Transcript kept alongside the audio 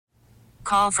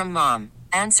Call from mom.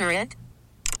 Answer it.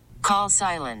 Call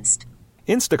silenced.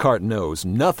 Instacart knows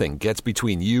nothing gets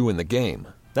between you and the game.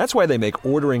 That's why they make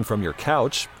ordering from your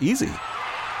couch easy.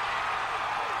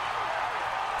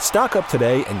 Stock up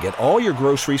today and get all your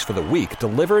groceries for the week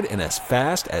delivered in as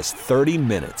fast as 30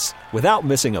 minutes without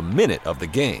missing a minute of the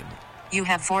game. You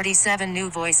have 47 new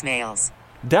voicemails.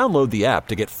 Download the app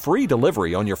to get free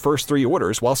delivery on your first 3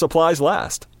 orders while supplies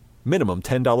last. Minimum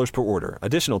 $10 per order.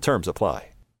 Additional terms apply.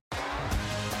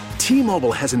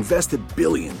 T-Mobile has invested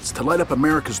billions to light up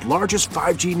America's largest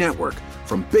 5G network,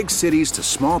 from big cities to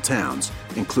small towns,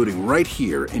 including right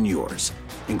here in yours.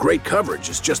 And great coverage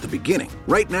is just the beginning.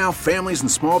 Right now, families and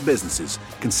small businesses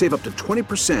can save up to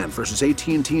 20% versus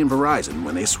AT&T and Verizon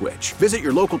when they switch. Visit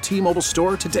your local T-Mobile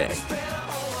store today.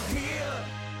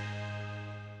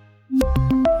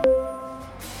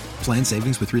 Plan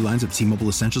savings with 3 lines of T-Mobile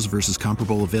Essentials versus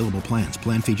comparable available plans.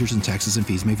 Plan features and taxes and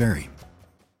fees may vary.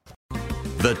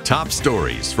 The top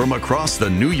stories from across the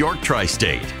New York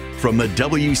tri-state from the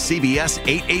WCBS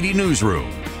 880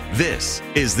 newsroom. This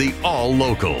is the All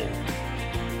Local.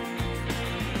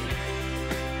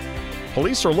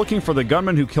 Police are looking for the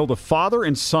gunman who killed a father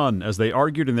and son as they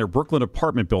argued in their Brooklyn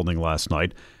apartment building last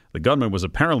night. The gunman was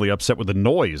apparently upset with the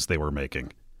noise they were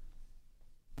making.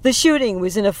 The shooting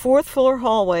was in a 4th-floor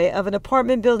hallway of an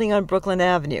apartment building on Brooklyn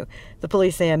Avenue. The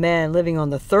police say a man living on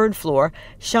the 3rd floor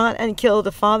shot and killed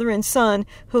a father and son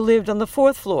who lived on the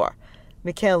 4th floor.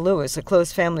 Mikhail Lewis, a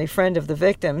close family friend of the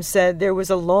victim, said there was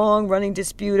a long-running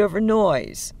dispute over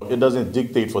noise. It doesn't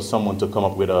dictate for someone to come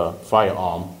up with a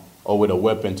firearm or with a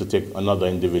weapon to take another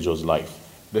individual's life.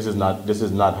 This is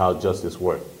not how justice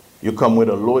works. You come with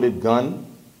a loaded gun,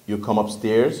 you come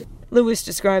upstairs. Lewis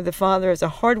described the father as a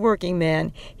hardworking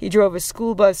man. He drove a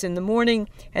school bus in the morning,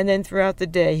 and then throughout the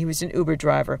day he was an Uber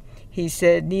driver. He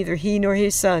said neither he nor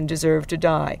his son deserved to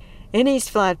die. In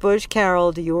East Flatbush,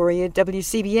 Carol Diori at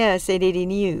WCBS 880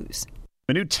 News.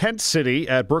 A new tent city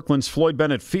at Brooklyn's Floyd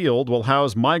Bennett Field will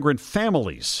house migrant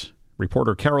families.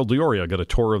 Reporter Carol Dioria got a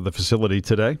tour of the facility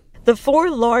today. The 4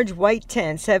 large white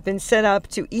tents have been set up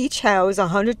to each house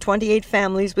 128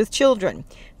 families with children.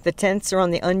 The tents are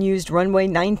on the unused runway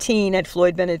 19 at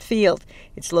Floyd Bennett Field.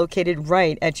 It's located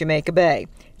right at Jamaica Bay.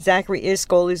 Zachary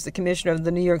Iskol is the commissioner of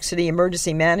the New York City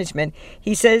Emergency Management.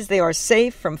 He says they are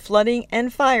safe from flooding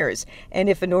and fires. And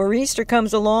if a nor'easter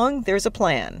comes along, there's a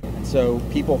plan. So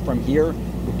people from here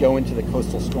would go into the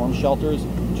coastal storm shelters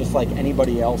just like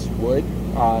anybody else would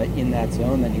in that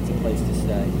zone that needs a place to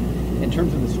stay. In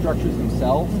terms of the structures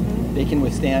themselves, they can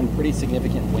withstand pretty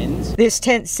significant winds. This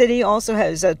tent city also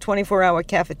has a 24-hour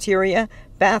cafeteria,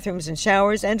 bathrooms and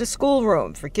showers, and a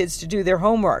schoolroom for kids to do their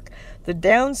homework. The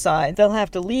downside, they'll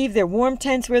have to leave their warm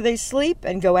tents where they sleep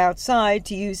and go outside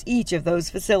to use each of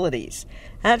those facilities.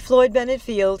 At Floyd Bennett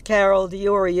Field, Carol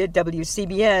Diori at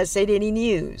WCBS 880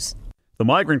 News. The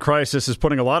migrant crisis is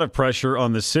putting a lot of pressure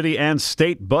on the city and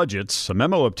state budgets. A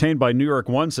memo obtained by New York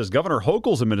One says Governor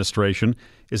Hochul's administration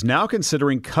is now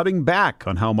considering cutting back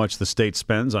on how much the state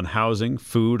spends on housing,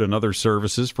 food, and other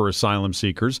services for asylum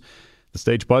seekers. The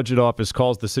state's budget office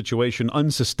calls the situation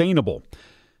unsustainable.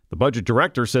 The budget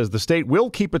director says the state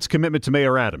will keep its commitment to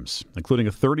Mayor Adams, including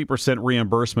a 30%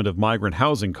 reimbursement of migrant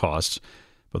housing costs.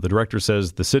 But the director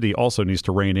says the city also needs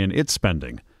to rein in its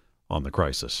spending on the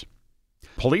crisis.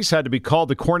 Police had to be called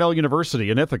to Cornell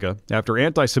University in Ithaca after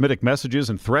anti-Semitic messages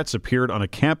and threats appeared on a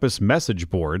campus message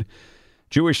board.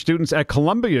 Jewish students at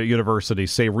Columbia University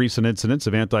say recent incidents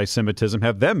of anti-Semitism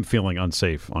have them feeling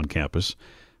unsafe on campus.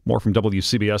 More from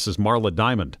WCBS's Marla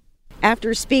Diamond.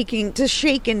 After speaking to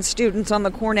shaken students on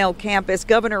the Cornell campus,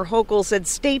 Governor Hochul said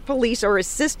state police are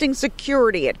assisting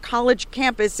security at college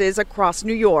campuses across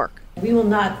New York. We will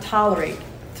not tolerate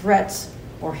threats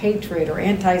or hatred or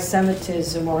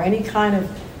anti-Semitism or any kind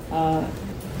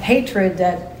of hatred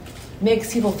that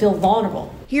makes people feel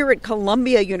vulnerable. Here at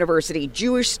Columbia University,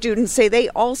 Jewish students say they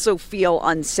also feel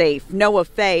unsafe. Noah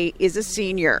Fay is a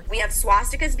senior. We have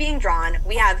swastikas being drawn.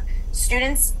 We have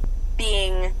students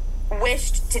being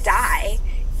wished to die.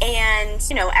 And,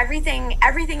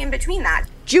 everything in between that.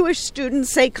 Jewish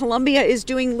students say Columbia is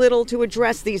doing little to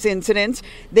address these incidents.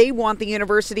 They want the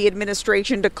university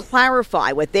administration to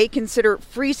clarify what they consider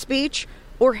free speech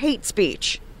or hate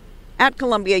speech. At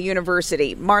Columbia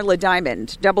University, Marla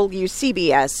Diamond,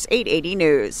 WCBS 880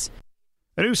 News.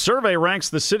 A new survey ranks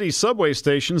the city's subway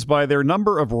stations by their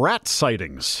number of rat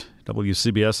sightings.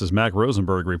 WCBS's Mac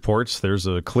Rosenberg reports there's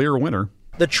a clear winner.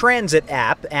 The transit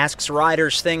app asks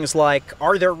riders things like,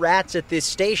 are there rats at this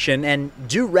station and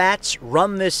do rats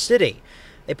run this city?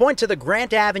 They point to the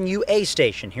Grant Avenue A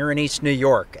station here in East New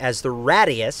York as the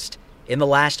rattiest in the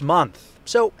last month.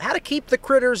 So how to keep the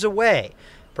critters away?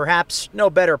 Perhaps no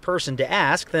better person to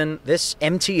ask than this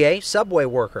MTA subway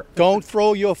worker. Don't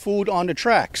throw your food on the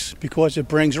tracks because it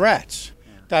brings rats.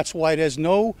 That's why there's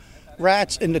no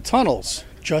rats in the tunnels,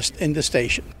 just in the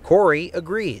station. Corey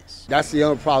agrees. That's the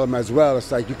other problem as well.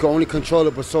 It's like you can only control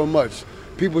it but so much.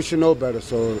 People should know better.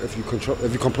 So if you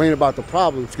complain about the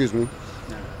problem,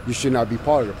 you should not be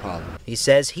part of the problem. He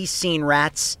says he's seen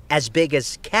rats as big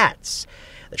as cats.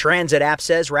 The transit app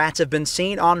says rats have been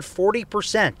seen on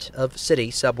 40% of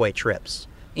city subway trips.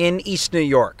 In East New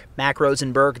York, Mac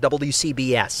Rosenberg,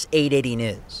 WCBS 880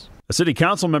 News. A city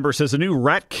council member says a new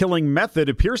rat-killing method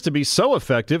appears to be so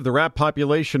effective, the rat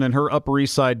population in her Upper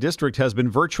East Side district has been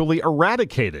virtually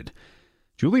eradicated.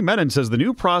 Julie Bennett says the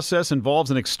new process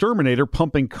involves an exterminator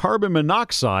pumping carbon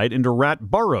monoxide into rat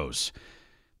burrows.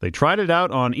 They tried it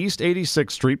out on East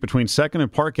 86th Street between 2nd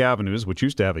and Park Avenues, which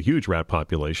used to have a huge rat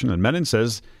population, and Menon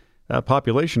says that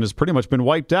population has pretty much been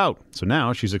wiped out. So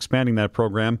now she's expanding that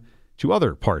program to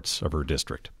other parts of her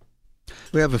district.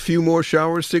 We have a few more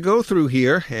showers to go through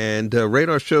here, and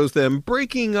radar shows them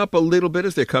breaking up a little bit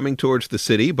as they're coming towards the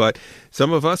city, but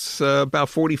some of us, about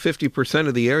 40-50%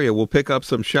 of the area, will pick up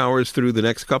some showers through the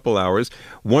next couple hours.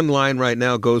 One line right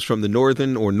now goes from the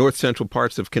northern or north-central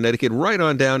parts of Connecticut right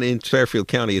on down into Fairfield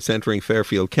County. It's entering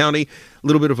Fairfield County. A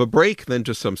little bit of a break, then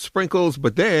just some sprinkles,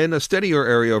 but then a steadier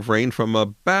area of rain from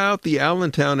about the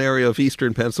Allentown area of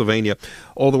eastern Pennsylvania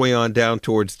all the way on down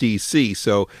towards D.C.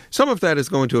 So some of that is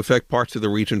going to affect parts of the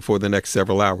region for the next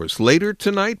several hours. Later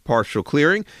tonight, partial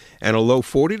clearing and a low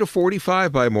 40 to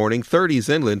 45 by morning, 30s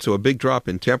inland, so a big drop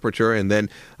in temperature, and then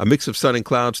a mix of sun and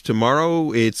clouds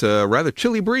tomorrow. It's a rather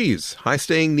chilly breeze, high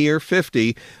staying near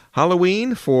 50.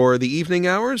 Halloween, for the evening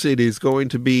hours, it is going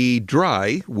to be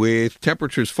dry with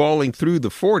temperatures falling through the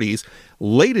 40s.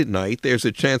 Late at night, there's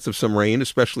a chance of some rain,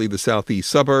 especially the southeast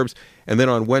suburbs. And then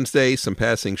on Wednesday, some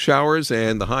passing showers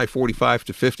and the high 45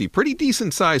 to 50. Pretty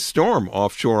decent-sized storm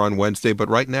offshore on Wednesday, but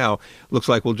right now looks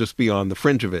like we'll just be on the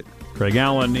fringe of it. Craig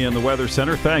Allen in the Weather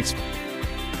Center. Thanks.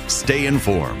 Stay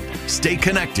informed. Stay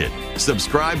connected.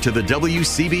 Subscribe to the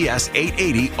WCBS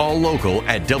 880 All Local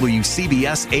at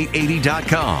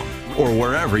WCBS880.com or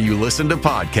wherever you listen to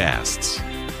podcasts.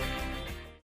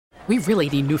 We really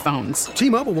need new phones.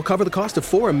 T-Mobile will cover the cost of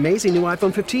 4 amazing new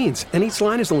iPhone 15s, and each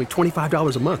line is only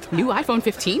 $25 a month. New iPhone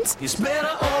 15s? It's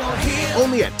better over here.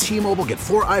 Only at T-Mobile, get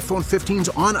 4 iPhone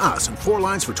 15s on us and 4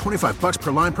 lines for $25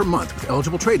 per line per month with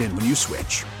eligible trade-in when you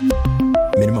switch.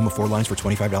 Minimum of 4 lines for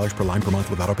 $25 per line per month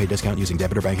with autopay discount using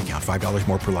debit or bank account. $5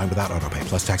 more per line without autopay,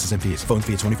 plus taxes and fees. Phone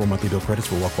fee at 24 monthly bill credits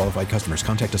for well-qualified customers.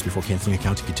 Contact us before canceling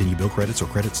account to continue bill credits or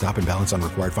credit stop and balance on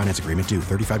required finance agreement due.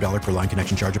 $35 per line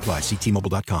connection charge applies. See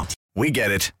T-Mobile.com. We get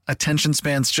it. Attention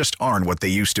spans just aren't what they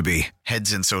used to be.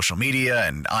 Heads in social media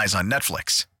and eyes on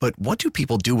Netflix. But what do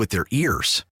people do with their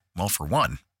ears? Well, for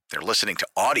one, they're listening to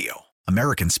audio.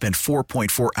 Americans spend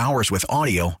 4.4 hours with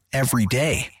audio every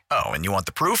day. Oh, and you want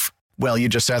the proof? Well, you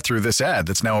just sat through this ad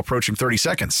that's now approaching 30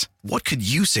 seconds. What could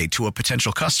you say to a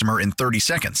potential customer in 30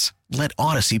 seconds? Let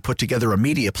Odyssey put together a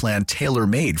media plan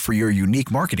tailor-made for your unique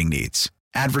marketing needs.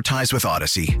 Advertise with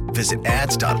Odyssey. Visit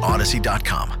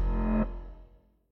ads.odyssey.com.